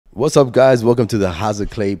What's up, guys? Welcome to the House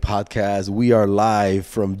of Clay podcast. We are live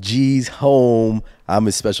from G's home. I'm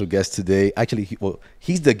his special guest today. Actually,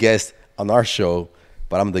 he's the guest on our show,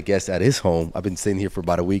 but I'm the guest at his home. I've been staying here for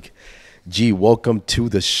about a week. G, welcome to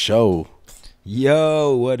the show.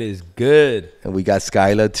 Yo, what is good? And we got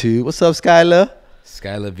Skyla too. What's up, Skyla?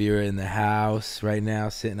 Skyla Vera in the house right now,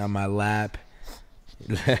 sitting on my lap.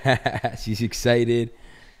 She's excited.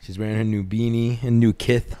 She's wearing her new beanie and new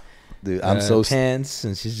kith. Dude, I'm so pants,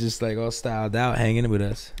 and she's just like all styled out, hanging with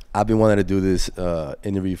us. I've been wanting to do this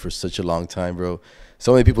interview for such a long time, bro.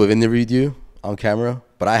 So many people have interviewed you on camera,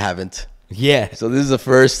 but I haven't. Yeah. So this is the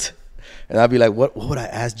first, and I'll be like, what would I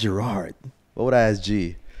ask Gerard? What would I ask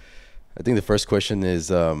G? I think the first question is,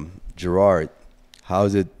 Gerard, how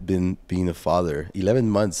has it been being a father? 11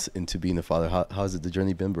 months into being a father. How has the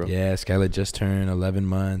journey been, bro? Yeah, Skyla just turned 11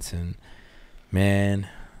 months, and man,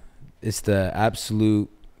 it's the absolute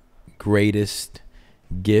greatest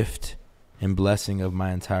gift and blessing of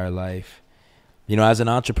my entire life. You know, as an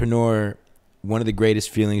entrepreneur, one of the greatest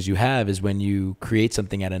feelings you have is when you create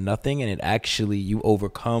something out of nothing and it actually, you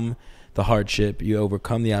overcome the hardship, you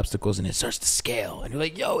overcome the obstacles, and it starts to scale. And you're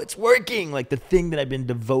like, yo, it's working. Like the thing that I've been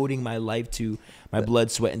devoting my life to, my blood,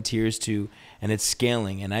 sweat, and tears to, and it's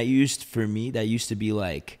scaling. And for me, that used to be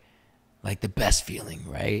like the best feeling,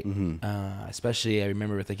 right? Mm-hmm. Especially I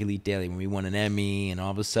remember with like Elite Daily when we won an Emmy and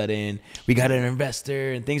all of a sudden we got an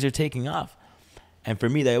investor and things are taking off. And for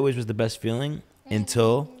me, that always was the best feeling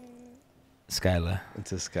until Skyla.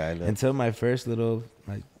 Until my first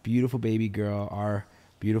my beautiful baby girl, our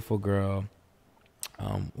beautiful girl,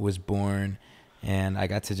 was born, and I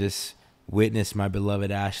got to just witness my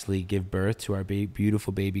beloved Ashley give birth to our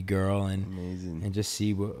beautiful baby girl, and amazing, and just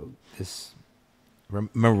see what this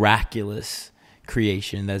miraculous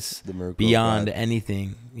creation that's beyond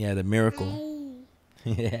anything. Yeah, the miracle.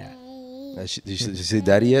 Yeah. Did she say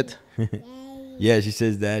daddy yet? Yeah, she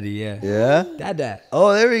says daddy. Yeah. Yeah? Dada.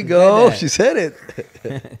 Oh, there we go. Dada. She said it.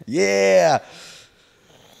 Yeah.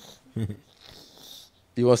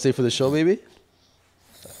 You want to stay for the show, baby?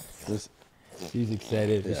 She's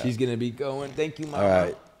excited. Yeah. She's going to be going. Thank you, Mama. All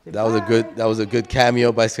right. That was a good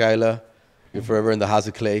cameo by Skyla. You're forever in the House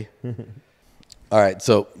of Clay. All right,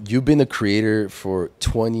 so you've been a creator for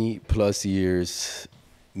 20 plus years,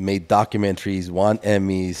 made documentaries, won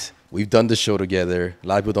Emmys. We've done the show together. A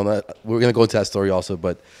lot of people don't know. We're going to go into that story also,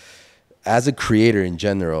 but as a creator in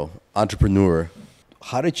general, entrepreneur,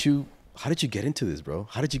 how did you get into this, bro?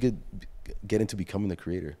 How did you get into becoming a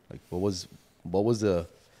creator? Like what was the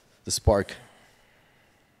spark?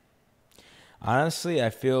 Honestly, I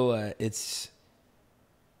feel I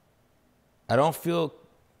don't feel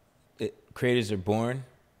creators are born.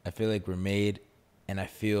 I feel like we're made, and I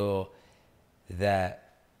feel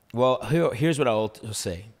that, well, here's what I'll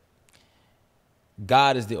say.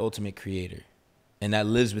 God is the ultimate creator, and that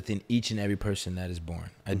lives within each and every person that is born.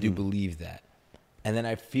 I do believe that. And then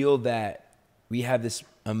I feel that we have this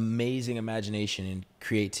amazing imagination and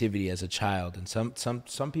creativity as a child, and some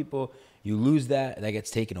people, you lose that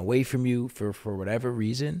gets taken away from you for whatever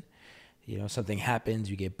reason. You know, something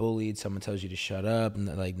happens, you get bullied, someone tells you to shut up, and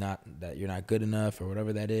not that you're not good enough or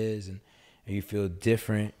whatever that is, and you feel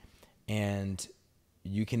different, and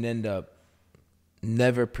you can end up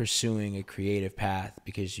never pursuing a creative path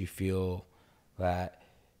because you feel that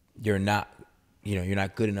you're not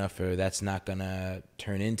good enough, or that's not gonna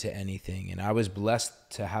turn into anything. And I was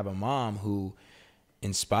blessed to have a mom who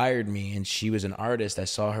inspired me, and she was an artist. I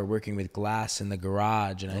saw her working with glass in the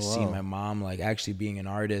garage, and I see my mom like actually being an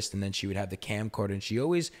artist, and then she would have the camcorder, and she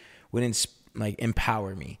always would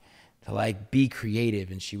empower me to like be creative,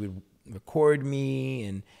 and she would record me.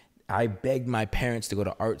 And I begged my parents to go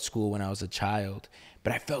to art school when I was a child,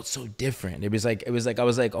 but I felt so different. It was like I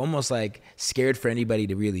was like almost like scared for anybody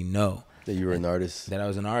to really know that you were an artist, that I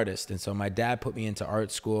was an artist. And so my dad put me into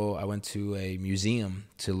art school. I went to a museum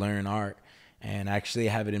to learn art. And I actually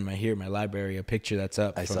have it in my library, a picture that's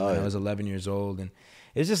up from when I was 11 years old. And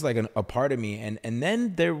it's just like a part of me. And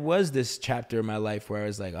then there was this chapter in my life where I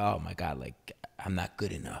was like, oh my God, like I'm not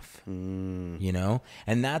good enough, you know?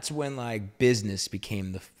 And that's when like business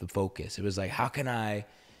became the focus. It was like, how can I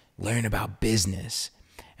learn about business?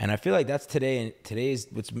 And I feel like that's today's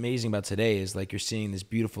what's amazing about today is like you're seeing this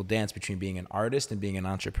beautiful dance between being an artist and being an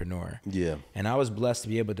entrepreneur. Yeah. And I was blessed to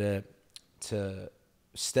be able to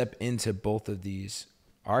step into both of these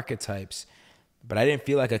archetypes, but I didn't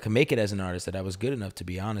feel like I could make it as an artist, that I was good enough, to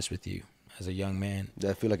be honest with you, as a young man.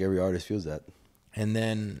 I feel like every artist feels that. And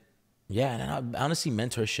then, yeah, and honestly,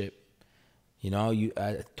 mentorship, you know,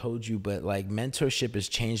 I told you, but like mentorship has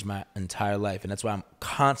changed my entire life. And that's why I'm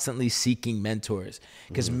constantly seeking mentors,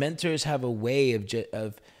 because mentors have a way of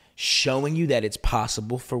showing you that it's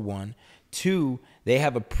possible, for one. Two, they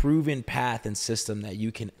have a proven path and system that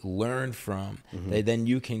you can learn from, that then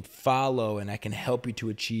you can follow, and that can help you to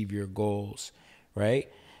achieve your goals, right?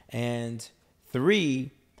 And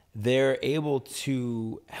three, they're able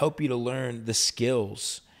to help you to learn the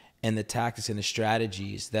skills and the tactics and the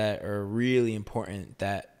strategies that are really important,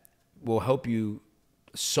 that will help you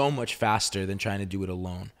so much faster than trying to do it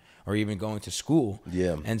alone or even going to school.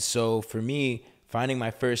 Yeah. And so for me, finding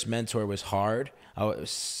my first mentor was hard. It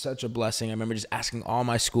was such a blessing. I remember just asking all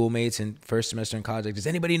my schoolmates in first semester in college, like, does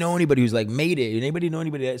anybody know anybody who's like made it? Anybody know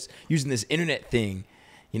anybody that's using this internet thing?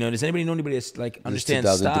 You know, does anybody know anybody that's like understands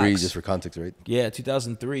 2003, stocks? just for context, right? Yeah,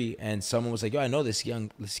 2003. And someone was like, yo, I know this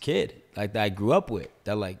kid like that I grew up with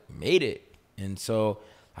that like made it. And so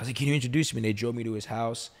I was like, can you introduce me? And they drove me to his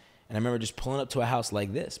house. And I remember just pulling up to a house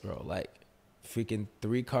like this, bro, like freaking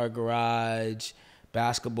 3-car garage,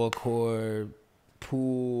 basketball court,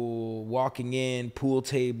 pool, walking in, pool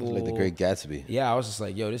table. Like the Great Gatsby. Yeah, I was just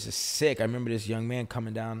like, yo, this is sick. I remember this young man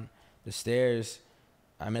coming down the stairs.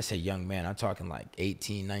 I'm going to say young man. I'm talking like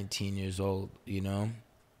 18, 19 years old, you know,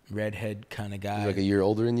 redhead kind of guy. He's like a year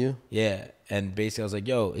older than you? Yeah. And basically I was like,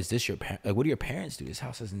 yo, is this your parents? Like, what do your parents do? This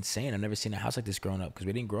house is insane. I've never seen a house like this growing up because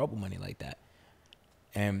we didn't grow up with money like that.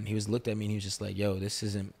 And he looked at me and he was just like, yo, this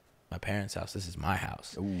isn't my parents' house. This is my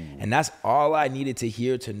house. Ooh. And that's all I needed to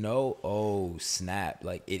hear to know, oh, snap.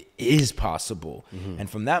 Like, it is possible. And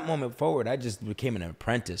from that moment forward, I just became an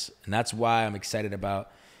apprentice. And that's why I'm excited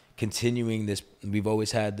about continuing this. We've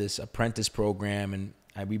always had this apprentice program, and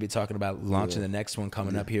we've been talking about launching the next one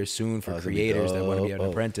coming up here soon for creators that want to be an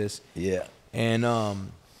apprentice. Yeah. And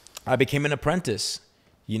I became an apprentice,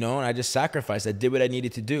 you know, and I just sacrificed. I did what I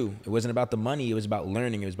needed to do. It wasn't about the money. It was about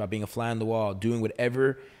learning. It was about being a fly on the wall, doing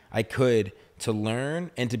whatever I could to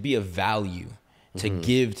learn and to be of value, to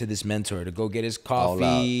give to this mentor, to go get his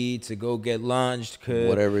coffee, to go get lunch,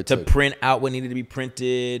 whatever it to took. print out what needed to be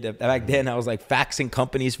printed. Back then, I was like faxing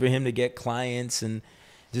companies for him to get clients and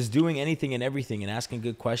just doing anything and everything and asking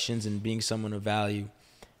good questions and being someone of value.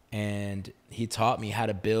 And he taught me how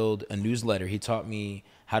to build a newsletter. He taught me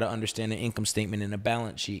how to understand an income statement and a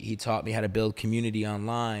balance sheet. He taught me how to build community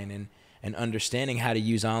online and understanding how to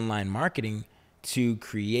use online marketing to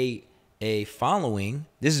create a following.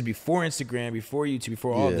 This is before Instagram, before YouTube,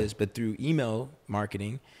 before all of this, but through email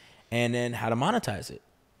marketing, and then how to monetize it.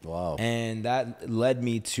 Wow. And that led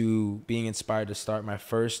me to being inspired to start my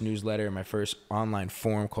first newsletter, my first online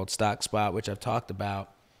forum called StockSpot, which I've talked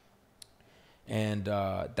about. And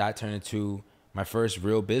that turned into my first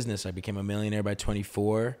real business. I became a millionaire by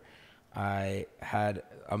 24. I had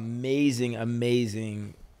amazing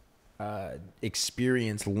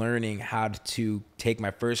experience learning how to take my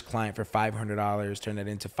first client for $500, turn that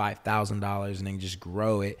into $5,000, and then just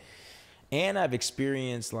grow it. And I've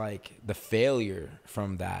experienced like the failure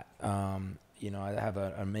from that. You know, I have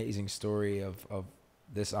an amazing story of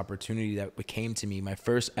this opportunity that came to me. My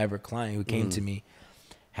first ever client who came to me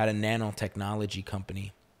had a nanotechnology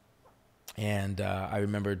company. And I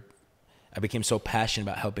remember I became so passionate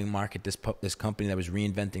about helping market this company that was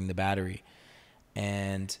reinventing the battery.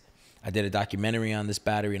 And I did a documentary on this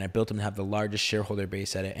battery, and I built them to have the largest shareholder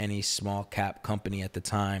base out of any small cap company at the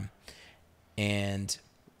time. And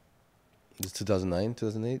it's 2009,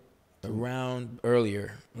 2008? Around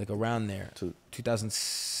earlier, like around there,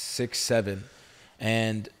 2006, 7.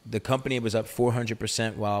 And the company was up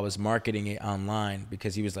 400% while I was marketing it online,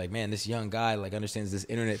 because he was like, man, this young guy like understands this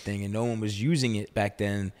internet thing, and no one was using it back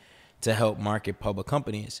then to help market public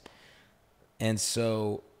companies. And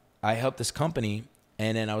so I helped this company,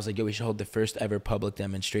 and then I was like, yo, we should hold the first ever public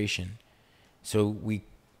demonstration. So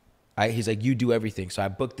he's like, you do everything. So I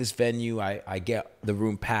booked this venue. I get the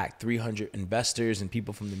room packed, 300 investors and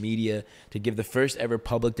people from the media to give the first ever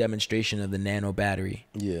public demonstration of the nano battery.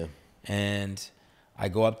 Yeah. And I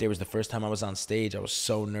go up there. It was the first time I was on stage. I was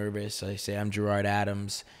so nervous. I say, I'm Gerard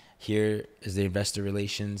Adams. Here is the investor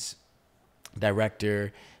relations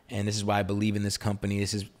director, and this is why I believe in this company.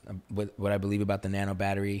 This is what I believe about the nano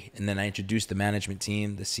battery. And then I introduced the management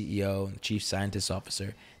team, the CEO and the chief scientist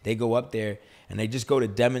officer. They go up there and they just go to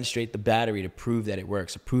demonstrate the battery to prove that it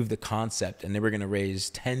works, to prove the concept. And they were going to raise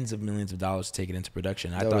tens of millions of dollars to take it into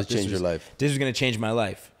production. I thought change your life. This was going to change my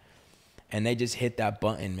life. And they just hit that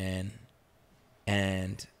button, man.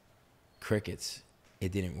 And crickets,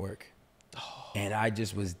 it didn't work. And I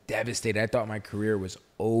just was devastated. I thought my career was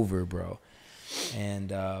over, bro.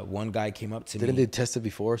 And one guy came up to me. Didn't they test it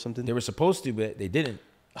before or something? They were supposed to, but they didn't.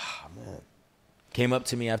 Ah, man. Came up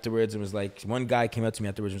to me afterwards and was like, one guy came up to me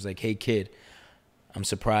afterwards and was like, hey, kid, I'm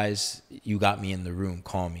surprised you got me in the room.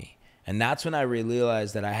 Call me. And that's when I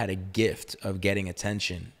realized that I had a gift of getting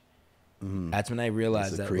attention. That's when I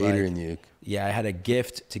realized There's that a creator like, in you. yeah, I had a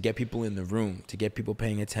gift to get people in the room, to get people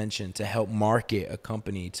paying attention, to help market a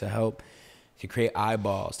company, to create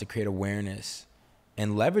eyeballs, to create awareness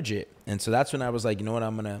and leverage it. And so that's when I was like, you know what,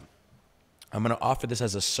 I'm gonna offer this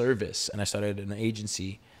as a service. And I started an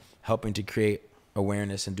agency helping to create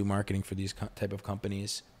awareness and do marketing for these type of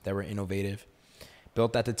companies that were innovative.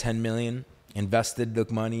 Built that to 10 million, invested the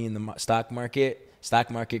money in the stock market.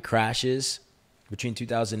 Stock market crashes between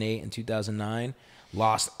 2008 and 2009.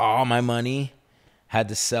 Lost all my money, had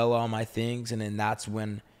to sell all my things. And then that's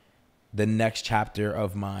when the next chapter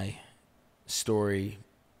of my story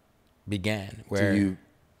began. Where So you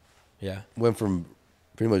went from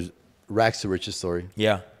pretty much rags to riches story.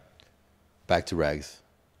 Yeah. Back to rags.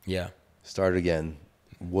 Yeah. Start again.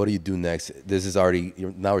 What do you do next? This is already,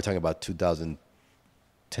 now we're talking about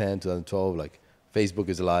 2010, 2012. Like Facebook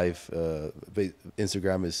is alive.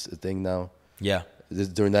 Instagram is a thing now. Yeah.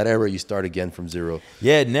 During that era, you start again from zero.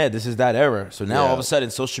 Yeah, Ned, this is that era. So now all of a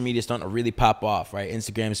sudden, social media is starting to really pop off, right?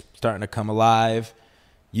 Instagram is starting to come alive.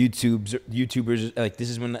 YouTubers, like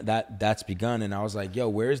this is when that's begun. And I was like, yo,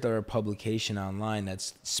 where's the publication online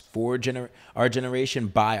that's for our generation,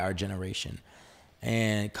 by our generation?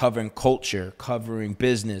 And covering culture, covering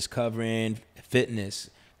business, covering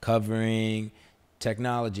fitness, covering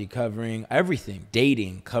technology, covering everything,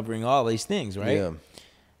 dating, covering all these things, right? Yeah.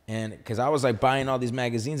 And because I was like buying all these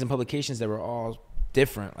magazines and publications that were all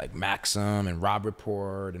different, like Maxim and Rob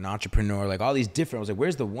Report and Entrepreneur, like all these different. I was like,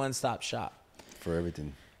 where's the one-stop shop For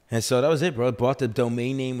everything. And so that was it, bro. I bought the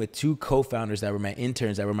domain name with 2 co-founders that were my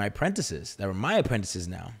interns, that were my apprentices,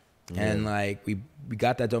 now. Yeah. And like we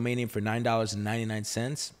got that domain name for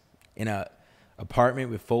 $9.99 in a apartment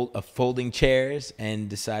with folding chairs, and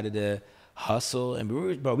decided to hustle. And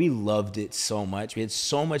we loved it so much. We had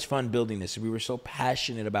so much fun building this. We were so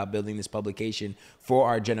passionate about building this publication for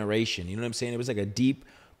our generation. You know what I'm saying? It was like a deep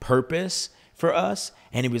purpose for us.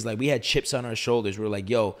 And it was like we had chips on our shoulders. We were like,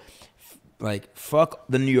 yo, like fuck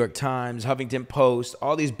the New York Times, Huffington Post,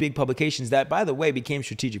 all these big publications that, by the way, became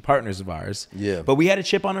strategic partners of ours. Yeah. But we had a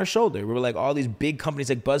chip on our shoulder. We were like all these big companies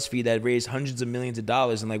like BuzzFeed that raised hundreds of millions of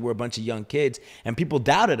dollars, and like we're a bunch of young kids, and people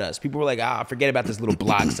doubted us. People were like, forget about this little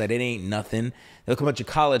blog site. It ain't nothing. They look a bunch of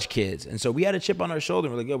college kids. And so we had a chip on our shoulder.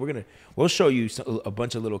 We're like, yo, we'll show you a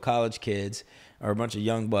bunch of little college kids or a bunch of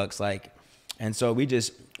young bucks, like. And so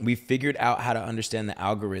we figured out how to understand the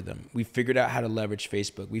algorithm. We figured out how to leverage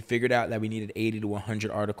Facebook. We figured out that we needed 80 to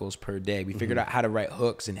 100 articles per day. We figured out how to write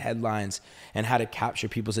hooks and headlines and how to capture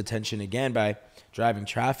people's attention again by driving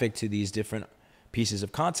traffic to these different pieces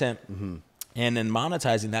of content and then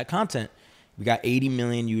monetizing that content. We got 80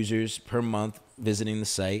 million users per month visiting the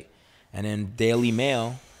site. And then Daily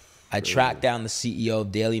Mail, I tracked down the CEO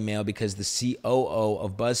of Daily Mail because the COO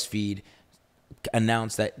of BuzzFeed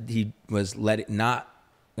announced that he was not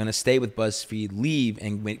going to stay with BuzzFeed, leave,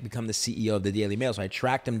 and become the CEO of the Daily Mail. So I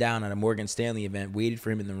tracked him down at a Morgan Stanley event, waited for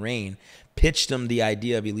him in the rain, pitched him the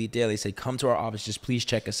idea of Elite Daily, said, come to our office, just please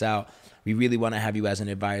check us out. We really want to have you as an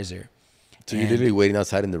advisor. So you're literally waiting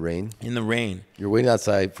outside in the rain? In the rain. You're waiting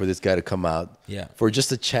outside for this guy to come out. Yeah. For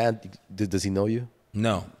just a chant. Does he know you?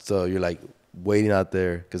 No. So you're like waiting out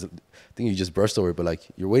there, because I think you just burst over it, but like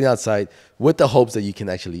you're waiting outside with the hopes that you can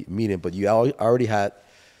actually meet him, but you already had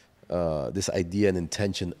this idea and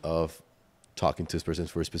intention of talking to this person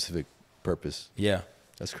for a specific purpose. Yeah.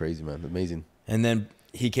 That's crazy, man. Amazing. And then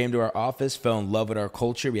he came to our office, fell in love with our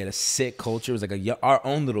culture. We had a sick culture. It was like our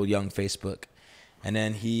own little young Facebook. And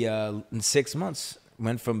then he, in 6 months,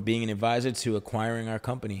 went from being an advisor to acquiring our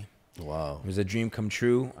company. Wow. It was a dream come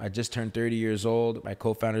true. I just turned 30 years old. My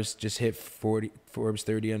co-founders just hit Forbes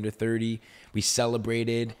 30 under 30. We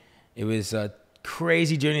celebrated. It was a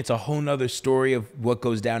crazy journey. It's a whole nother story of what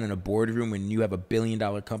goes down in a boardroom when you have $1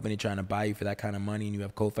 billion company trying to buy you for that kind of money, and you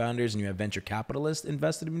have co-founders and you have venture capitalists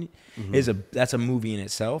invested in you. That's a movie in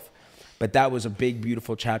itself. But that was a big,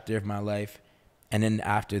 beautiful chapter of my life. And then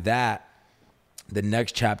after that, the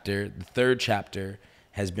next chapter, the third chapter,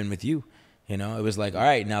 has been with you. You know, it was like, all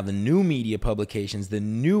right, now the new media publications, the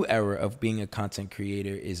new era of being a content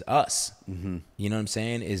creator is us. You know what I'm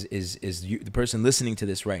saying? Is you, the person listening to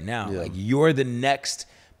this right now. Yeah. Like, you're the next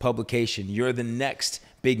publication. You're the next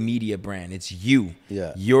big media brand. It's you.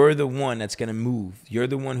 Yeah. You're the one that's going to move. You're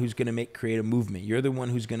the one who's going to create a movement. You're the one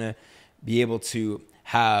who's going to be able to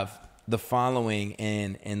have the following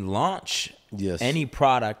and launch any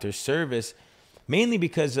product or service. Mainly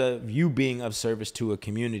because of you being of service to a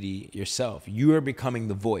community yourself. You are becoming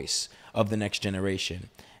the voice of the next generation.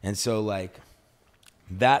 And so, like,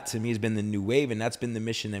 that to me has been the new wave, and that's been the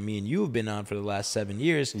mission that me and you have been on for the last 7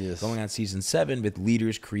 years, going on season 7 with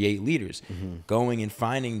Leaders Create Leaders, going and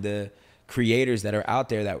finding the creators that are out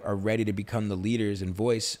there that are ready to become the leaders and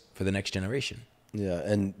voice for the next generation. Yeah,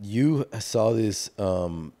 and you saw this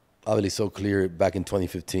obviously so clear back in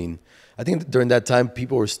 2015. I think during that time,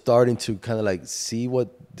 people were starting to kind of like see what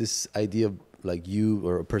this idea of like you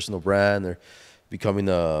or a personal brand or becoming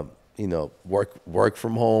a, you know, work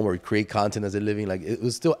from home or create content as a living. Like it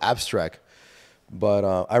was still abstract. But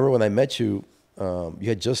I remember when I met you, you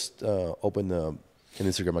had just opened an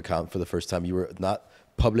Instagram account for the first time. You were not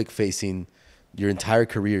public facing your entire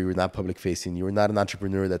career. You were not public facing. You were not an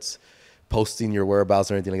entrepreneur that's posting your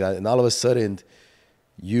whereabouts or anything like that. And all of a sudden,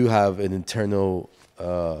 you have an internal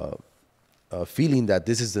feeling that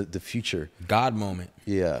this is the future. God moment.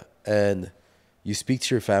 Yeah. And you speak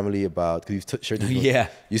to your family about, because you've shared this book. Yeah.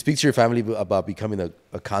 You speak to your family about becoming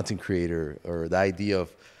a content creator, or the idea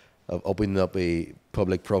of opening up a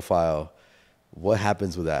public profile. What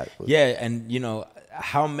happens with that? Yeah, and you know,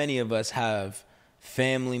 how many of us have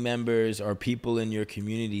family members or people in your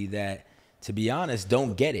community that, to be honest,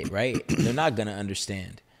 don't get it, right? They're not going to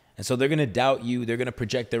understand. And so they're going to doubt you. They're going to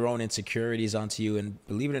project their own insecurities onto you. And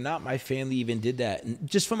believe it or not, my family even did that. And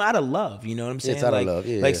just from out of love, you know what I'm saying? It's out of love,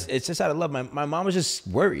 yeah. Like, it's just out of love. My mom was just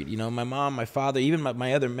worried, you know, my mom, my father, even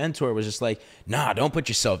my other mentor was just like, nah, don't put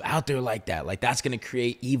yourself out there like that. Like, that's going to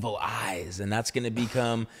create evil eyes. And that's going to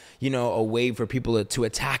become, you know, a way for people to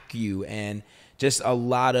attack you. And just a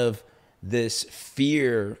lot of this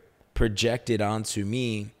fear projected onto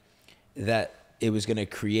me that it was going to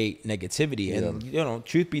create negativity. And, you know,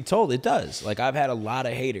 truth be told, it does. Like, I've had a lot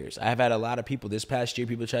of haters. I've had a lot of people. This past year,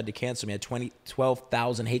 people tried to cancel me. I had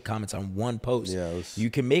 12,000 hate comments on one post. Yeah, you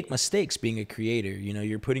can make mistakes being a creator. You know,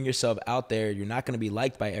 you're putting yourself out there. You're not going to be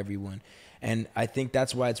liked by everyone. And I think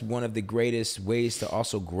that's why it's one of the greatest ways to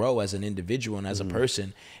also grow as an individual and as a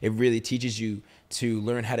person. It really teaches you to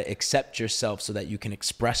learn how to accept yourself so that you can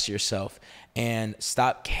express yourself and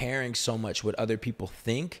stop caring so much what other people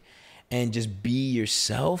think, and just be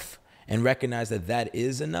yourself and recognize that that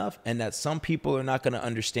is enough, and that some people are not going to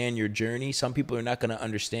understand your journey. Some people are not going to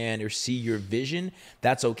understand or see your vision.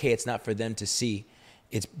 That's okay. It's not for them to see.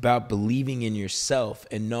 It's about believing in yourself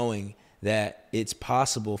and knowing that it's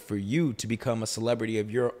possible for you to become a celebrity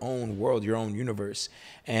of your own world, your own universe.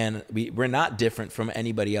 And we're not different from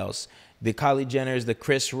anybody else. The Kylie Jenners,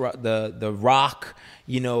 the Rock,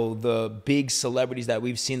 you know, the big celebrities that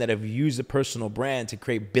we've seen that have used a personal brand to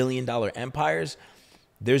create billion-dollar empires,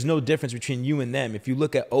 there's no difference between you and them. If you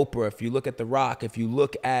look at Oprah, if you look at The Rock, if you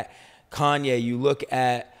look at Kanye, you look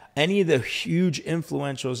at any of the huge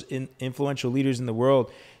influential leaders in the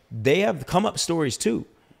world, they have come-up stories too.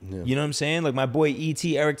 Yeah. You know what I'm saying? Like my boy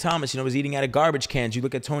E.T., Eric Thomas, you know, was eating out of garbage cans. You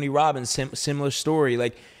look at Tony Robbins, similar story.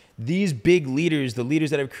 Like these big leaders, the leaders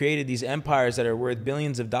that have created these empires that are worth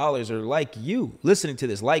billions of dollars, are like you, listening to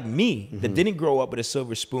this, like me, that didn't grow up with a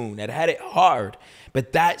silver spoon, that had it hard.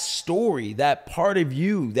 But that story, that part of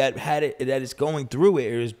you that had it, that is going through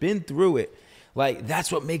it, or has been through it, like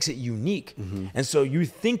that's what makes it unique. And so you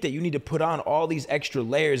think that you need to put on all these extra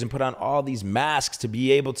layers and put on all these masks to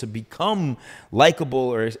be able to become likable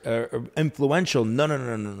or influential.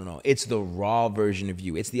 No. It's the raw version of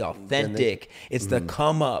you. It's the authentic. It's the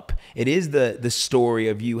come up. It is the story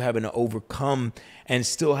of you having to overcome and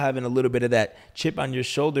still having a little bit of that chip on your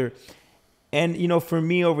shoulder. And, you know, for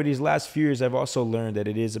me over these last few years, I've also learned that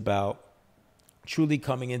it is about truly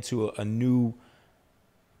coming into a new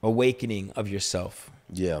awakening of yourself.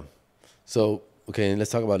 Yeah. So, okay, let's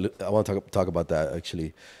talk about, I want to talk about that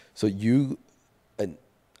actually. So you,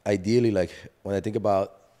 ideally, like when I think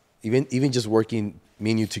about even just working, me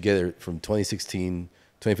and you together from 2015,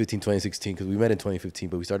 2016, because we met in 2015,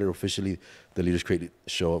 but we started officially the Leaders Create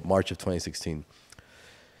show March of 2016.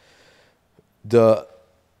 The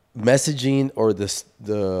messaging or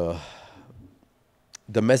the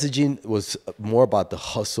messaging was more about the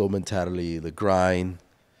hustle mentality, the grind.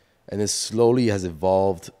 And it slowly has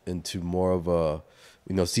evolved into more of a,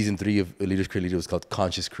 you know, season 3 of Leaders Create Leaders was called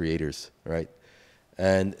Conscious Creators, right?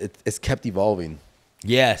 And it's kept evolving.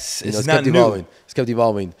 Yes, it's not new. It's kept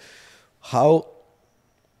evolving. How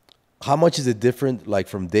much is it different, like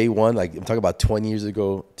from day one, like I'm talking about 20 years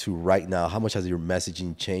ago to right now? How much has your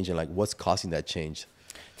messaging changed, and like what's causing that change?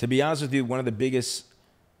 To be honest with you, one of the biggest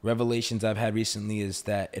revelations I've had recently is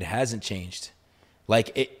that it hasn't changed.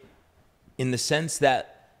 Like it, in the sense that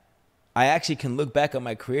I actually can look back at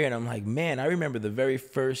my career and I'm like, man, I remember the very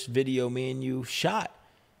first video me and you shot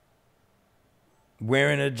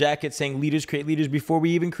wearing a jacket saying Leaders Create Leaders before we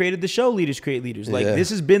even created the show Leaders Create Leaders. Like this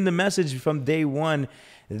has been the message from day one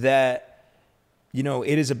that, you know,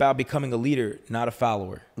 it is about becoming a leader, not a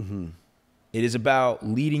follower. It is about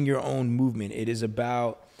leading your own movement. It is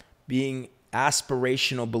about being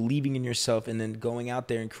aspirational, believing in yourself, and then going out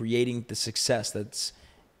there and creating the success that's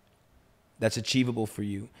achievable for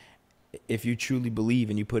you. If you truly believe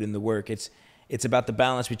and you put in the work, it's about the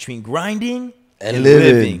balance between grinding and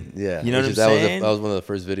living. Yeah. You know what I'm saying? That was one of the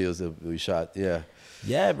first videos that we shot. Yeah.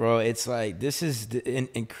 Yeah, bro. It's like, this is,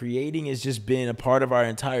 and creating has just been a part of our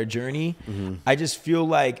entire journey. I just feel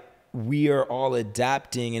like we are all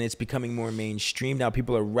adapting and it's becoming more mainstream now.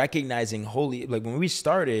 People are recognizing, holy, like when we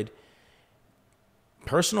started,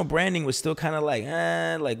 personal branding was still kind of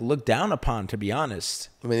like looked down upon, to be honest.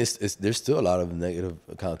 I mean, there's still a lot of negative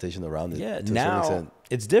connotation around it. Yeah, to now some extent.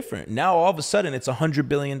 It's different. Now all of a sudden it's $100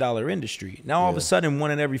 billion industry. Now all of a sudden 1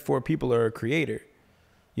 in every 4 people are a creator.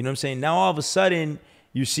 You know what I'm saying? Now all of a sudden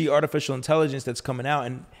you see artificial intelligence that's coming out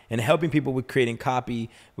and helping people with creating copy,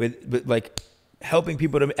 with like helping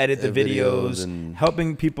people to edit the videos and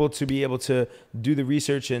helping people to be able to do the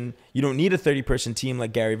research, and you don't need a 30-person team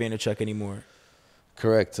like Gary Vaynerchuk anymore.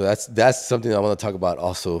 Correct. So that's something I want to talk about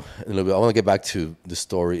also in a little bit. I want to get back to the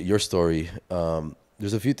story, your story.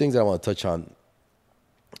 There's a few things that I want to touch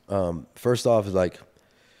on. First off is like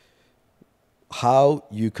how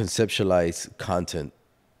you conceptualize content.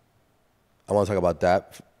 I want to talk about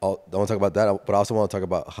that. But I also want to talk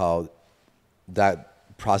about how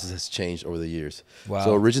that process has changed over the years. Wow.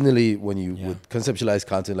 So originally, when you would conceptualize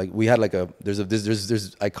content, like we had like there's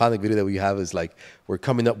iconic video that we have is like we're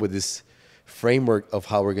coming up with this framework of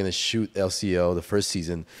how we're gonna shoot LCL the first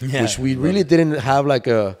season, which we really didn't have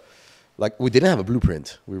we didn't have a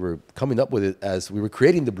blueprint. We were coming up with it as we were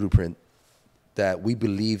creating the blueprint that we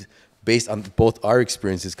believed, based on both our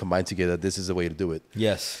experiences combined together, this is the way to do it.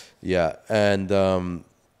 Yes. Yeah. And a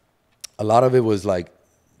lot of it was like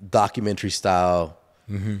documentary style,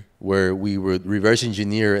 where we would reverse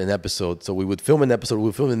engineer an episode. So we would film an episode, we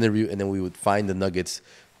would film an interview, and then we would find the nuggets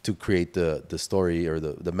to create the story or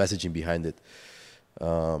the messaging behind it.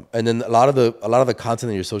 And then a lot of the content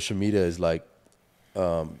on your social media is like,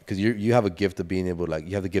 because you have a gift of being able to, like,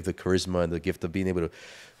 you have the gift of charisma and the gift of being able to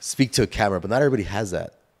speak to a camera, but not everybody has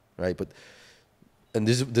that, right? And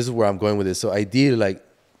this is where I'm going with this. So ideally, like,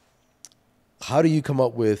 how do you come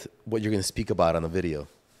up with what you're going to speak about on a video?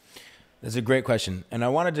 That's a great question. And I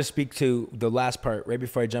wanted to speak to the last part right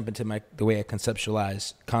before I jump into the way I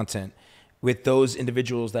conceptualize content with those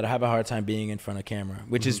individuals that have a hard time being in front of camera,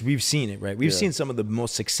 which is, we've seen it, right? We've seen some of the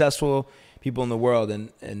most successful people in the world,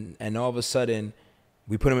 and all of a sudden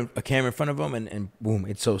we put a camera in front of them and boom,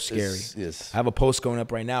 it's so scary. Yes. I have a post going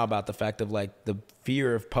up right now about the fact of like the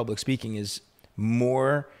fear of public speaking is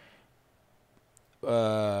more,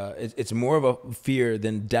 it's more of a fear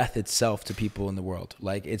than death itself to people in the world.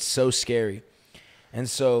 Like, it's so scary. And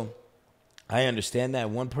so I understand that.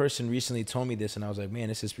 One person recently told me this and I was like, man,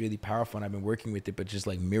 this is really powerful, and I've been working with it, but just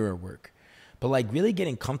like mirror work. But like really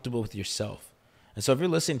getting comfortable with yourself. And so if you're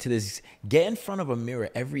listening to this, get in front of a mirror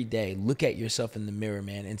every day, look at yourself in the mirror,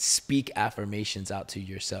 man, and speak affirmations out to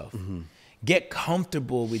yourself. Get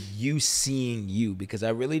comfortable with you seeing you, because I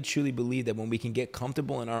really truly believe that when we can get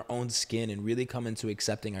comfortable in our own skin and really come into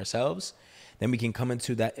accepting ourselves, then we can come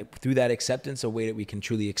into that, through that acceptance, a way that we can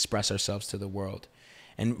truly express ourselves to the world.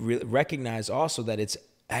 And recognize also that it's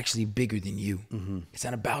actually bigger than you. It's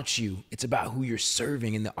not about you. It's about who you're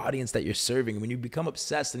serving and the audience that you're serving. And when you become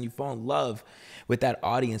obsessed and you fall in love with that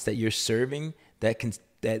audience that you're serving, that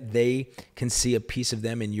they can see a piece of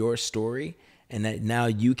them in your story, and that now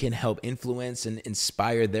you can help influence and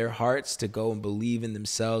inspire their hearts to go and believe in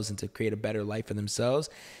themselves and to create a better life for themselves,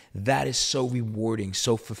 that is so rewarding,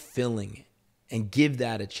 so fulfilling, and give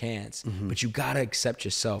that a chance. But you got to accept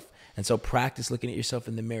yourself. And so practice looking at yourself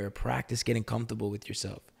in the mirror, practice getting comfortable with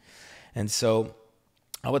yourself. And so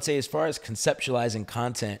I would say, as far as conceptualizing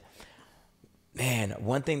content, man,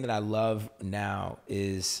 one thing that I love now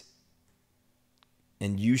is,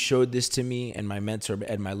 and you showed this to me, and my mentor,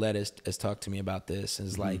 Ed Milet, has talked to me about this,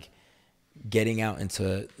 is like getting out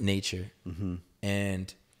into nature.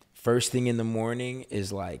 And first thing in the morning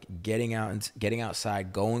is like getting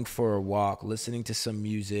outside, going for a walk, listening to some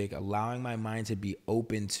music, allowing my mind to be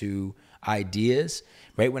open to ideas.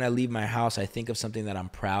 Right when I leave my house, I think of something that I'm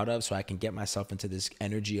proud of, so I can get myself into this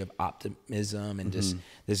energy of optimism and just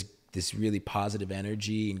this really positive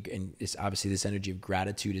energy, and it's obviously this energy of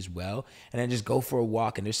gratitude as well. And I just go for a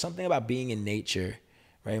walk, and there's something about being in nature,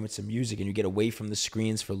 right, with some music, and you get away from the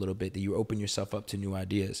screens for a little bit, that you open yourself up to new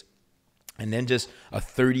ideas. And then just a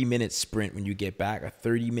 30-minute sprint when you get back, a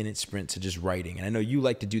 30-minute sprint to just writing. And I know you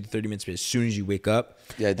like to do the 30-minute sprint as soon as you wake up.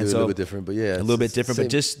 Yeah, I do a little bit different, but yeah. A little bit different, but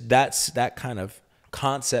just that kind of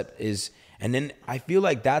concept is, and then I feel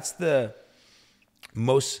like that's the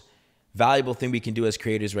most valuable thing we can do as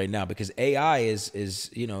creators right now, because AI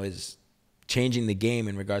is changing the game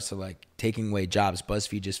in regards to like taking away jobs.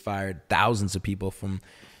 BuzzFeed just fired thousands of people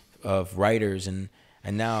of writers, and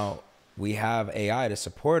now we have AI to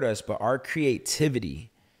support us, but our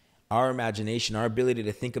creativity, our imagination, our ability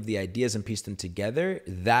to think of the ideas and piece them together,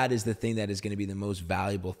 that is the thing that is going to be the most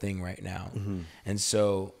valuable thing right now. And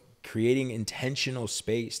so creating intentional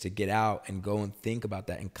space to get out and go and think about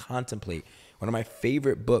that and contemplate. One of my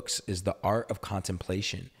favorite books is The Art of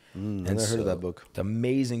Contemplation. I've never heard of that book. It's an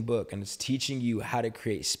amazing book, and it's teaching you how to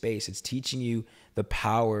create space. It's teaching you the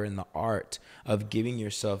power and the art of giving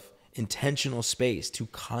yourself intentional space to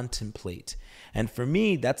contemplate. And for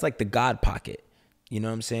me, that's like the God pocket. You know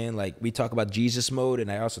what I'm saying? Like we talk about Jesus mode,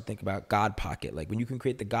 and I also think about God pocket. Like when you can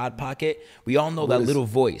create the God pocket, we all know that little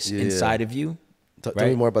voice inside of you. Tell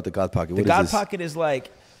me more about the God pocket. The God pocket is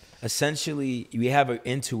like, essentially, we have an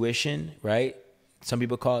intuition, right? Some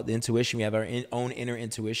people call it the intuition. We have our own inner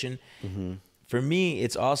intuition. For me,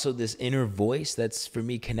 it's also this inner voice that's, for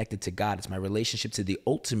me, connected to God. It's my relationship to the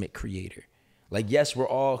ultimate creator. Like, yes, we're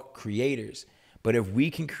all creators, but if we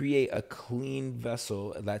can create a clean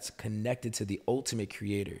vessel that's connected to the ultimate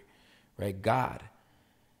creator, right, God,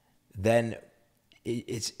 then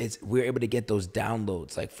we're able to get those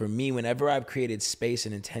downloads. Like for me, whenever I've created space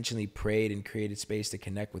and intentionally prayed and created space to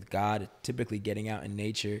connect with God, typically getting out in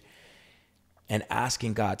nature and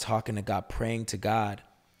asking God, talking to God, praying to God,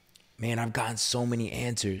 man, I've gotten so many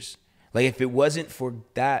answers. Like if it wasn't for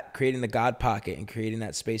that, creating the God pocket and creating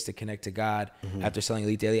that space to connect to God after selling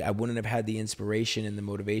Elite Daily, I wouldn't have had the inspiration and the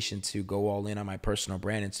motivation to go all in on my personal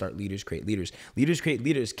brand and start Leaders Create Leaders. Leaders Create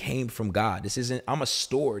Leaders came from God. This isn't, I'm a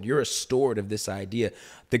steward. You're a steward of this idea.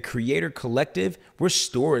 The Creator Collective, we're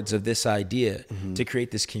stewards of this idea to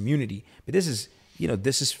create this community. But this is,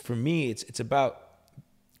 this is for me, it's about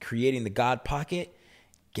creating the God pocket,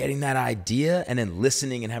 getting that idea, and then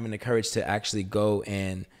listening and having the courage to actually go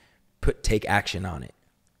and take action on it.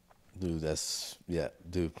 Dude, that's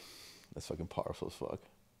fucking powerful as fuck.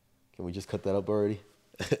 Can we just cut that up already?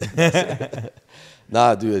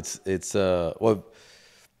 Nah, dude, it's well,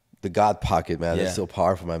 the God pocket, man, that's so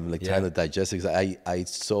powerful, man. I'm like trying to digest it, 'cause I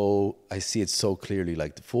see it so clearly,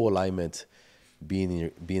 like the full alignment,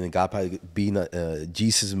 being in God pocket, being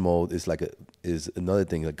Jesus mode is another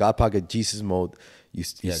thing. Like God pocket, Jesus mode. You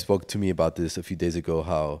spoke to me about this a few days ago,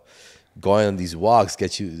 how going on these walks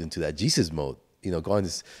gets you into that Jesus mode. Going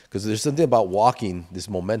this, because there's something about walking, this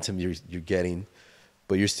momentum you're getting,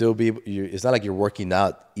 but it's not like you're working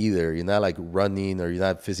out either. You're not like running, or you're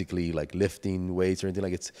not physically like lifting weights or anything.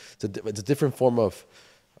 Like it's a different form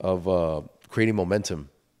of creating momentum,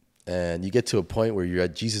 and you get to a point where you're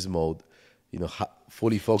at Jesus mode.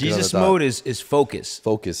 Fully focused. Jesus mode is focus.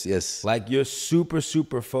 Focus, yes. Like you're super,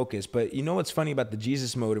 super focused. But you know what's funny about the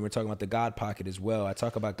Jesus mode, and we're talking about the God pocket as well. I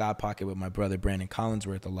talk about God pocket with my brother Brandon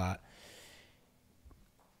Collinsworth a lot.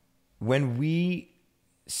 When we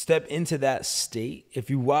step into that state, if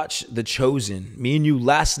you watch The Chosen, me and you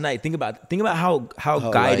last night, think about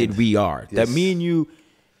how guided we are. Yes. That me and you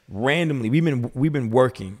randomly, we've been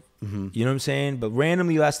working. You know what I'm saying? But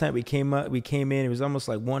randomly last night we came in, it was almost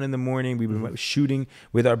like 1 a.m. We've been shooting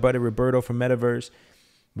with our buddy Roberto from Metaverse.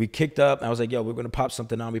 We kicked up, and I was like, yo, we're going to pop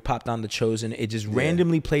something on. We popped on The Chosen. It just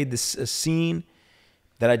randomly played a scene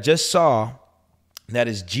that I just saw that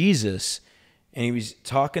is Jesus, and he was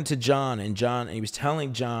talking to John, and he was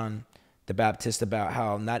telling John the Baptist about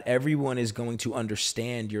how not everyone is going to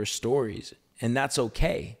understand your stories, and that's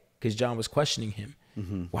okay, because John was questioning him.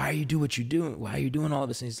 Why are you doing what you're doing? Why are you doing all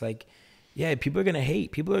this? And he's like, yeah, people are going to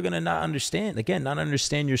hate. People are going to not understand. Again, not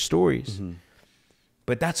understand your stories.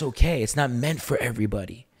 But that's okay. It's not meant for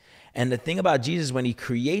everybody. And the thing about Jesus, when he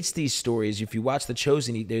creates these stories, if you watch The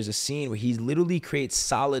Chosen, there's a scene where he literally creates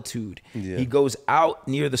solitude. Yeah. He goes out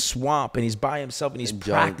near the swamp, and he's by himself, and he's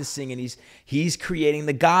practicing, and he's creating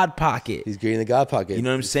the God pocket. He's creating the God pocket. You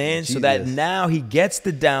know what I'm saying? Jesus. So that now he gets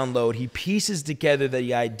the download, he pieces together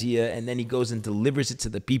the idea, and then he goes and delivers it to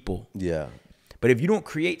the people. Yeah. But if you don't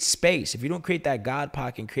create space, if you don't create that God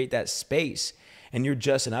pocket and create that space, and you're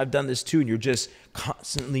just, and I've done this too, and you're just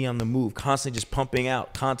constantly on the move, constantly just pumping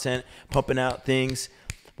out content, pumping out things,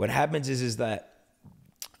 what happens is that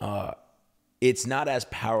it's not as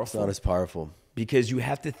powerful. It's not as powerful. Because you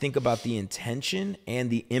have to think about the intention and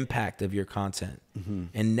the impact of your content.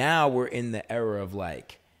 And now we're in the era of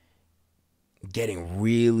like getting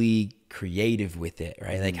really creative with it,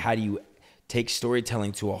 right? Like how do you take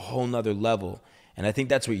storytelling to a whole nother level? And I think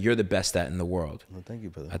that's what you're the best at in the world. Well, thank you,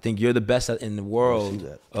 brother. I think you're the best at in the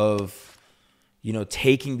world of,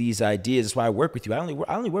 taking these ideas. That's why I work with you. I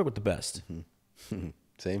only work with the best.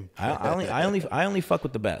 Same. I only fuck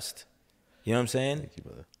with the best. You know what I'm saying? Thank you,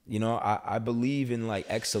 brother. I believe in like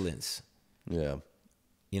excellence. Yeah.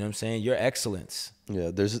 You know what I'm saying? Your excellence.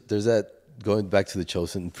 Yeah. There's that, going back to The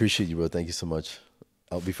Chosen. Appreciate you, bro. Thank you so much.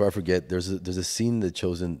 Before I forget, there's a scene in The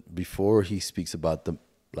Chosen before he speaks about the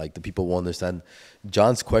people won't understand.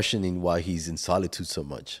 John's questioning why he's in solitude so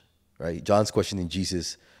much, right? John's questioning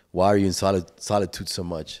Jesus, why are you in solitude so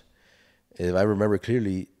much? And if I remember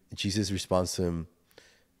clearly, Jesus responds to him,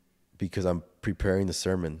 because I'm preparing a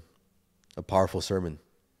sermon, a powerful sermon.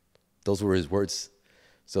 Those were his words.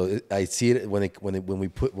 So I see it when we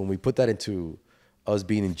put that into us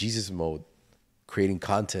being in Jesus mode, creating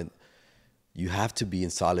content. You have to be in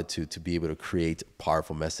solitude to be able to create a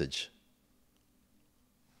powerful message.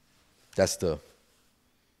 That's the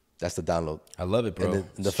download. I love it, bro.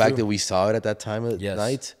 And the fact that we saw it at that time of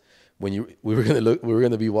night, when we were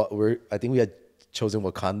gonna be, I think we had chosen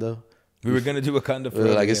Wakanda. We were gonna do Wakanda. We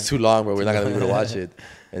were like, it's too long, bro. We're not gonna be able to watch it.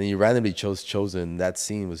 And then you randomly chose Chosen. That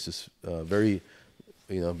scene was just very,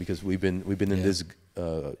 because we've been in this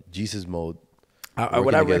Jesus mode.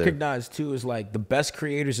 What I recognize too is like the best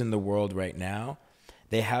creators in the world right now,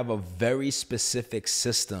 they have a very specific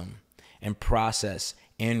system and process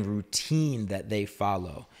and routine that they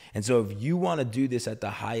follow. And so if you want to do this at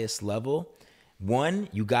the highest level, 1,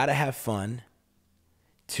 you got to have fun.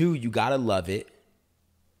 2, you got to love it.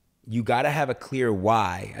 You got to have a clear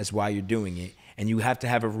why as why you're doing it. And you have to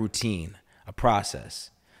have a routine, a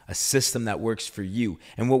process, a system that works for you.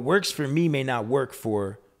 And what works for me may not work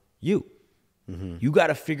for you. Mm-hmm. You got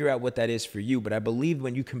to figure out what that is for you. But I believe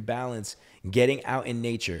when you can balance getting out in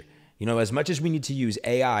nature, as much as we need to use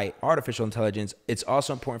AI, artificial intelligence, it's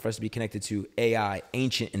also important for us to be connected to AI,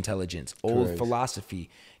 ancient intelligence, old philosophy,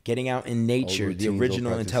 getting out in nature, routines, the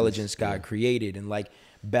original intelligence God created, and like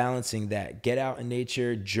balancing that. Get out in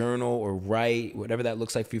nature, journal or write, whatever that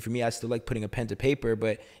looks like for you. For me, I still like putting a pen to paper,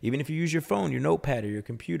 but even if you use your phone, your notepad, or your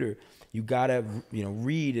computer, you gotta,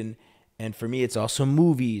 read. And for me, it's also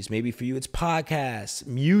movies. Maybe for you, it's podcasts.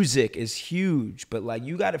 Music is huge, but like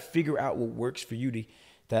you got to figure out what works for you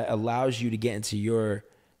that allows you to get into your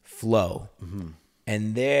flow. Mm-hmm.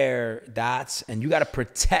 And and you got to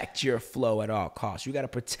protect your flow at all costs. You got to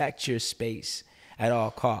protect your space at all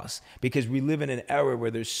costs, because we live in an era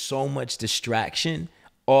where there's so much distraction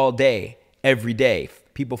all day, every day,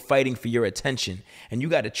 people fighting for your attention. And you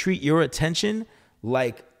got to treat your attention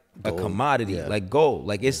like gold. A commodity, like gold,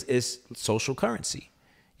 like it's social currency.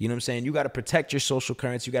 You know what I'm saying? You got to protect your social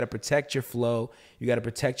currency. You got to protect your flow. You got to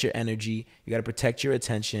protect your energy. You got to protect your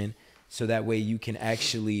attention, so that way you can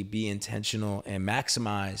actually be intentional and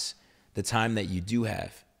maximize the time that you do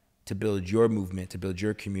have to build your movement, to build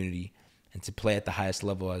your community, and to play at the highest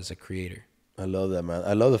level as a creator. I love that, man.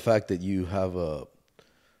 I love the fact that you have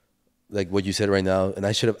like what you said right now. And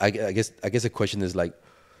I guess the question is like,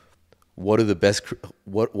 what are the best?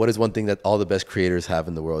 What is one thing that all the best creators have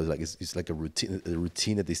in the world? It's like a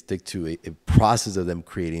routine that they stick to, a process of them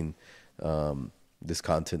creating this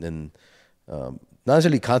content, and not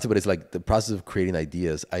necessarily content, but it's like the process of creating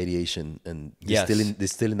ideas, ideation, and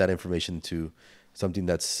distilling that information to something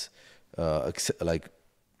that's like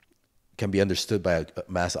can be understood by a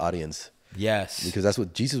mass audience. Yes, because that's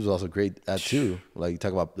what Jesus was also great at too. Like you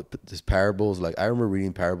talk about his parables. Like I remember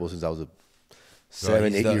reading parables since I was a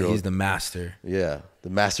 7-8-year-old. He's the master. Yeah, the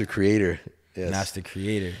master creator. Yes. Master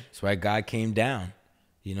creator. That's why God came down.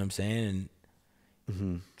 You know what I'm saying?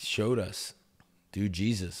 And showed us through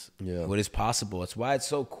Jesus what is possible. That's why it's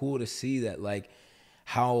so cool to see that, like,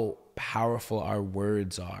 how powerful our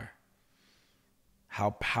words are.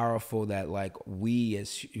 How powerful that, like, we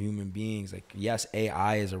as human beings, like, yes,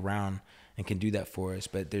 AI is around and can do that for us,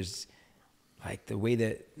 but there's like the way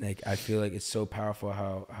that, like, I feel like it's so powerful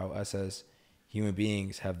how us as human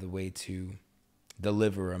beings have the way to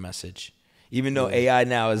deliver a message. Even though AI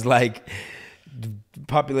now is like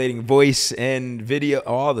populating voice and video,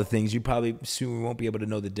 all the things, you probably soon won't be able to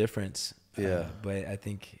know the difference. But I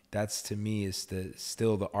think that's, to me, is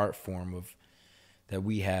still the art form of that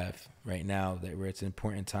we have right now, where it's an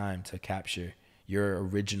important time to capture your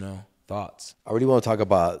original thoughts. I really want to talk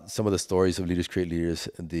about some of the stories of Leaders Create Leaders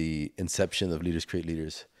and the inception of Leaders Create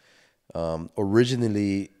Leaders.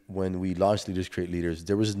 Originally, when we launched Leaders Create Leaders,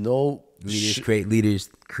 there was no Leaders Create Leaders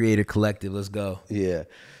Creator Collective. Let's go. Yeah.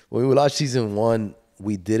 When we launched season 1,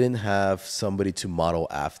 we didn't have somebody to model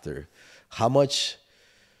after. How much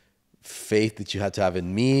faith did you have to have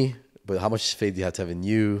in me, but how much faith do you have to have in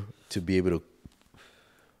you to be able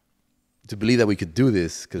to believe that we could do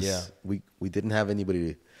this? Because we didn't have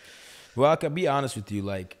anybody. Well, I can be honest with you.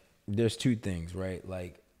 Like, there's two things, right?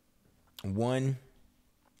 Like, one,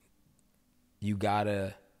 you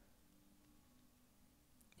gotta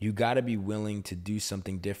be willing to do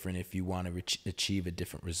something different if you want to achieve a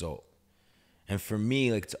different result. And for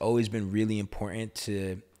me, like, it's always been really important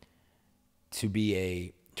to be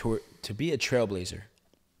a trailblazer.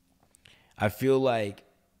 I feel like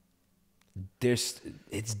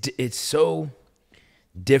it's so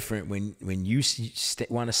different when you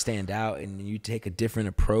want to stand out and you take a different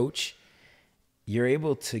approach. You're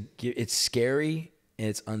able to give. It's scary, and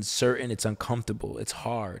it's uncertain, it's uncomfortable, it's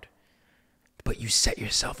hard, but you set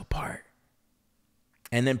yourself apart.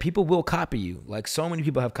 And then people will copy you. Like, so many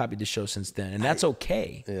people have copied the show since then, and that's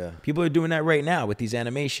okay. Yeah. People are doing that right now with these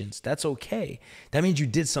animations. That's okay. That means you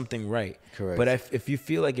did something right. Correct. But if you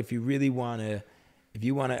feel like if you want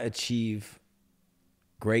to achieve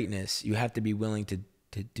greatness, you have to be willing to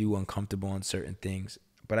do uncomfortable, uncertain things.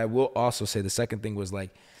 But I will also say the second thing was,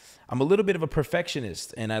 like, I'm a little bit of a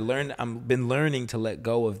perfectionist, and I've been learning to let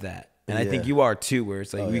go of that. And I think you are too, where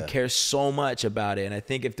it's like we care so much about it. And I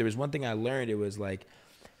think if there was one thing I learned, it was like,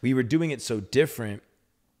 we were doing it so different,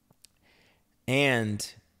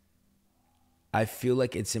 and I feel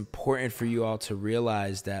like it's important for you all to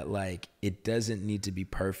realize that, like, it doesn't need to be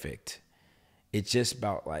perfect. It's just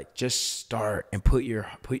about, like, just start and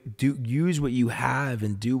use what you have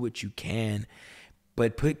and do what you can,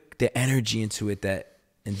 but put the energy into it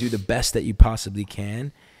and do the best that you possibly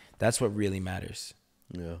can. That's what really matters.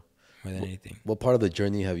 Yeah. More than anything. What part of the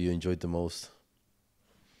journey have you enjoyed the most?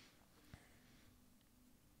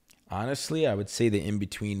 Honestly, I would say the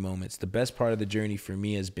in-between moments. The best part of the journey for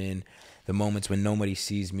me has been the moments when nobody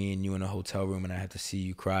sees me and you in a hotel room, and I have to see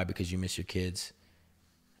you cry because you miss your kids.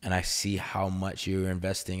 And I see how much you're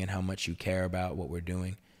investing and how much you care about what we're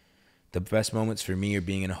doing. The best moments for me are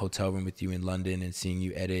being in a hotel room with you in London and seeing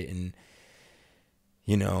you edit and,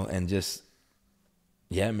 and just,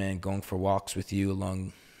 yeah, man, going for walks with you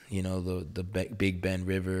along, the Big Bend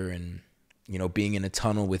River, and, being in a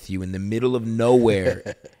tunnel with you in the middle of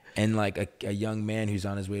nowhere. And, like, a young man who's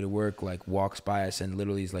on his way to work, like, walks by us and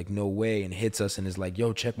literally is like, no way, and hits us and is like,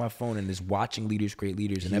 yo, check my phone, and is watching Leaders Create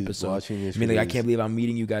Leaders, an episode. I mean, like, I can't believe I'm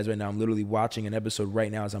meeting you guys right now. I'm literally watching an episode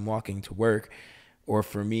right now as I'm walking to work. Or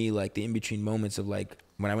for me, like, the in-between moments of, like,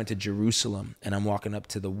 when I went to Jerusalem and I'm walking up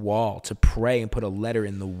to the wall to pray and put a letter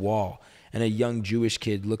in the wall, and a young Jewish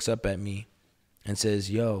kid looks up at me and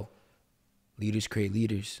says, yo, Leaders Create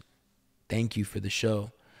Leaders. Thank you for the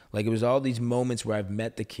show. Like, it was all these moments where I've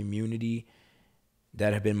met the community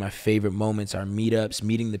that have been my favorite moments, our meetups,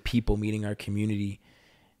 meeting the people, meeting our community,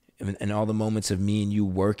 and all the moments of me and you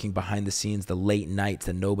working behind the scenes, the late nights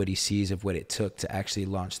that nobody sees of what it took to actually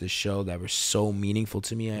launch this show that were so meaningful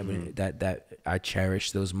to me. I mean, that I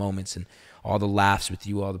cherish those moments, and all the laughs with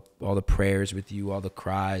you, all the prayers with you, all the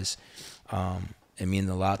cries. It means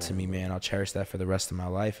a lot to me, man. I'll cherish that for the rest of my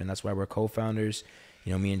life, and that's why we're co-founders.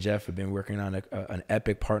 Me and Jeff have been working on an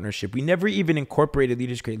epic partnership. We never even incorporated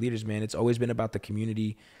Leaders Create Leaders, man. It's always been about the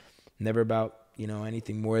community, never about,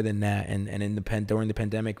 anything more than that. And during the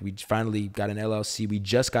pandemic, we finally got an LLC. We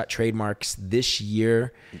just got trademarks this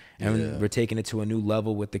year, and we're taking it to a new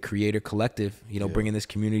level with the Creator Collective, bringing this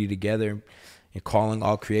community together and calling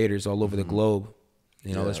all creators all over the globe.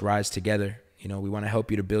 Let's rise together. We want to help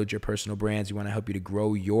you to build your personal brands. We want to help you to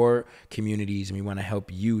grow your communities, and we want to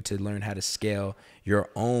help you to learn how to scale your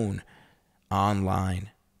own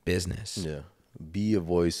online business. Yeah. Be a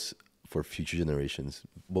voice for future generations.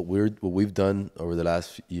 What we've done over the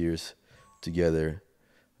last few years together,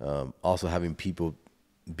 also having people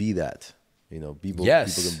be that. People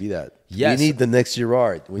can be that. Yes. We need the next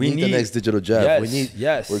Gerard. We need the next Digital Jeff.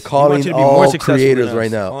 Yes. We're calling all creators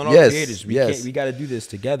right now. All creators. We got to do this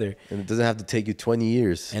together. And it doesn't have to take you 20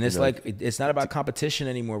 years. And it's like, it's not about competition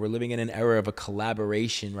anymore. We're living in an era of a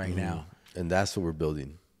collaboration right now. And that's what we're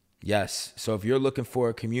building. Yes. So if you're looking for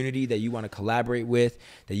a community that you want to collaborate with,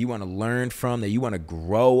 that you want to learn from, that you want to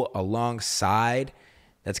grow alongside,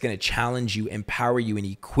 that's going to challenge you, empower you, and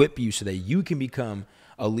equip you so that you can become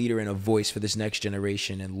a leader and a voice for this next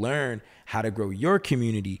generation, and learn how to grow your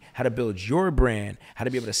community, how to build your brand, how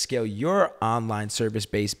to be able to scale your online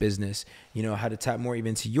service-based business, how to tap more even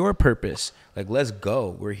into your purpose. Like, let's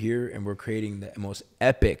go. We're here, and we're creating the most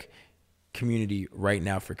epic community right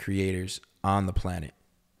now for creators on the planet.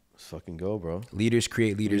 Let's fucking go, bro.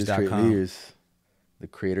 LeadersCreateLeaders.com. Leaders. The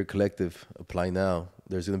Creator Collective. Apply now.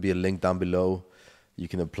 There's going to be a link down below. You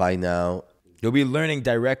can apply now. You'll be learning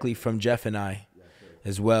directly from Jeff and I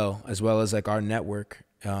as well as like our network,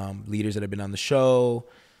 leaders that have been on the show,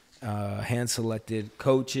 hand-selected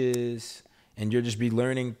coaches, and you'll just be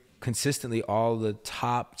learning consistently all the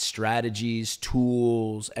top strategies,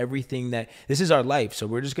 tools, everything this is our life. So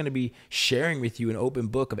we're just going to be sharing with you an open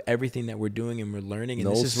book of everything that we're doing and we're learning. And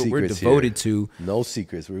this is what we're devoted to. No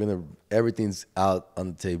secrets. Everything's out on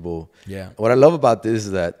the table. Yeah. What I love about this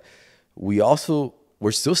is that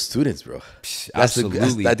we're still students, bro.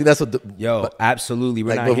 Absolutely. I think that's what. Absolutely.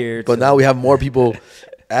 We're like, not here. But now we have more people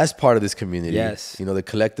as part of this community. Yes. You know, the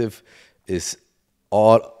collective is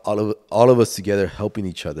all of us together helping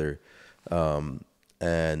each other,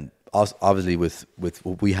 and also obviously with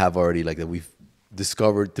what we have already, like that we've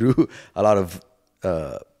discovered through a lot of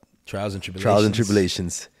trials and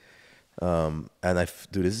tribulations. And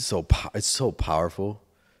dude, this is it's so powerful.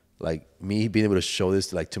 Like me being able to show this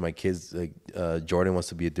to my kids, like Jordan wants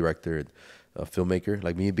to be a director, a filmmaker.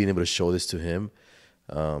 Like me being able to show this to him,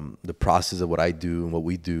 the process of what I do and what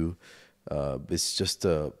we do, it's just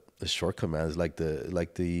a shortcut, man. It's like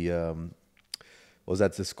the what was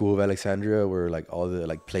that, the School of Alexandria, where like all the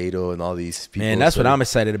like Plato and all these people. Man, that's what I'm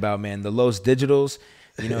excited about, man. The Los Digitals,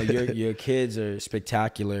 you know, your kids are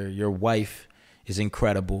spectacular. Your wife is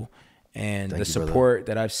incredible. And the support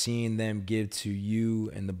that I've seen them give to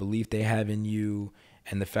you and the belief they have in you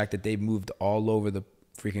and the fact that they've moved all over the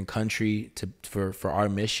freaking country for our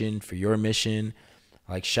mission, for your mission.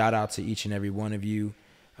 Like, shout out to each and every one of you.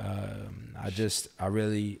 I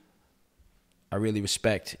really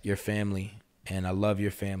respect your family and I love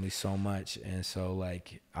your family so much. And so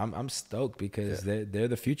like, I'm stoked because they're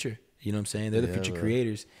the future. You know what I'm saying? They're the future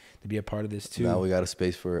creators to be a part of this too. Now we got a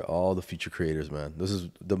space for all the future creators, man. This is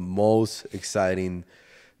the most exciting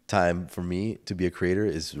time for me to be a creator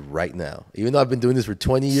is right now. Even though I've been doing this for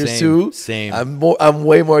 20 years too. Same. I'm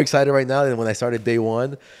way more excited right now than when I started day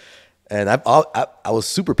one. And I was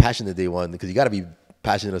super passionate day one because you got to be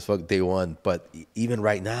passionate as fuck day one. But even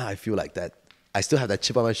right now, I feel like that I still have that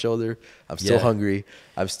chip on my shoulder. I'm still hungry.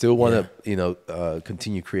 I still want to,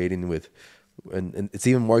 continue creating with. And it's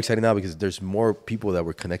even more exciting now because there's more people that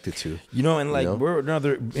we're connected to. You know, and like we're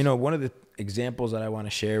another, one of the examples that I want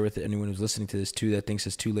to share with anyone who's listening to this too that thinks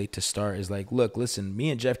it's too late to start is like, look, listen,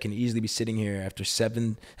 me and Jeff can easily be sitting here after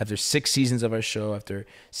 6 seasons of our show, after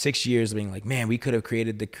 6 years of being like, man, we could have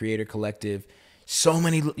created the Creator Collective so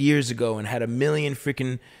many years ago and had 1 million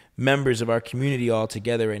freaking members of our community all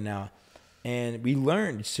together right now. And we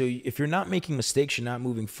learned. So if you're not making mistakes, you're not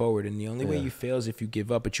moving forward. And the only way you fail is if you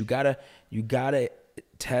give up. But you gotta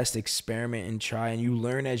test, experiment, and try. And you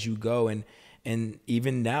learn as you go. And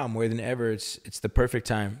even now, more than ever, it's the perfect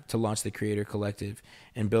time to launch the Creator Collective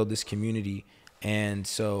and build this community. And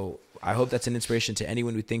so I hope that's an inspiration to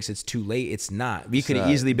anyone who thinks it's too late. It's not. We could have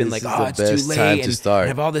easily been like, oh, it's too late, and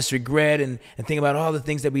have all this regret and think about all the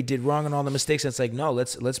things that we did wrong and all the mistakes. And it's like, no,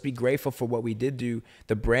 let's be grateful for what we did do,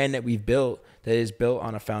 the brand that we've built that is built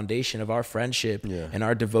on a foundation of our friendship and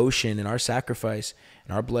our devotion and our sacrifice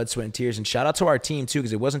and our blood, sweat, and tears. And shout out to our team too,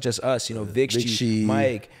 because it wasn't just us, Vixie,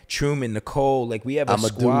 Mike, Truman, Nicole. Like, we have a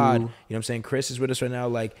squad. You know what I'm saying? Chris is with us right now.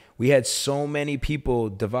 Like, we had so many people,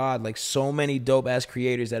 Davad, like so many dope ass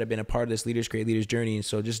creators that have been a part of this Leaders Create Leaders journey. And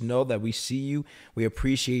so just know that we see you, we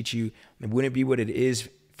appreciate you. It wouldn't be what it is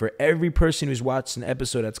for every person who's watched an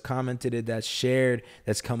episode, that's commented it, that's shared,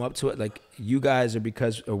 that's come up to it. Like, you guys are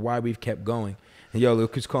because of why we've kept going. And yo,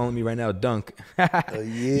 look who's calling me right now, Dunk.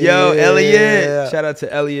 Yo, Elliot. Shout out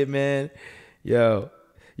to Elliot, man. Yo,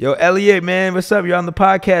 Elliot, man, what's up? You're on the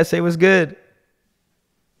podcast. Say what's good.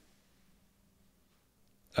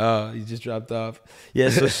 Oh, he just dropped off. Yeah,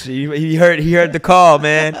 so he heard the call,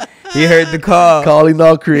 man. He heard the call. Calling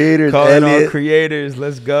all creators. Calling all creators.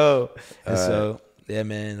 Let's go. And so, yeah,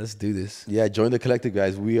 man, let's do this. Yeah, join the collective,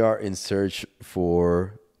 guys. We are in search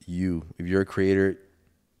for you. If you're a creator,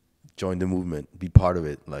 join the movement. Be part of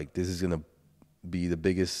it. Like, this is gonna be the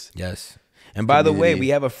biggest. Yes. And by the way, we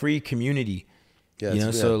have a free community.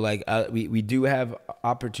 Yeah, so like we do have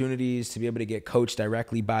opportunities to be able to get coached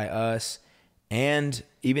directly by us. And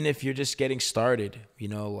even if you're just getting started,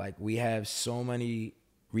 like, we have so many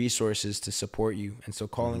resources to support you. And so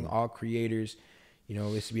calling all creators, we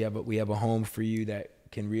have a home for you that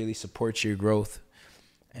can really support your growth.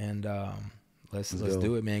 And let's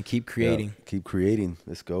do it, man. Keep creating. Yeah, keep creating.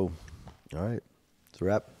 Let's go. All right. It's a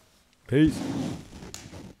wrap. Peace.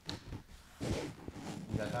 You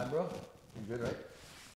got time, bro? You good, right?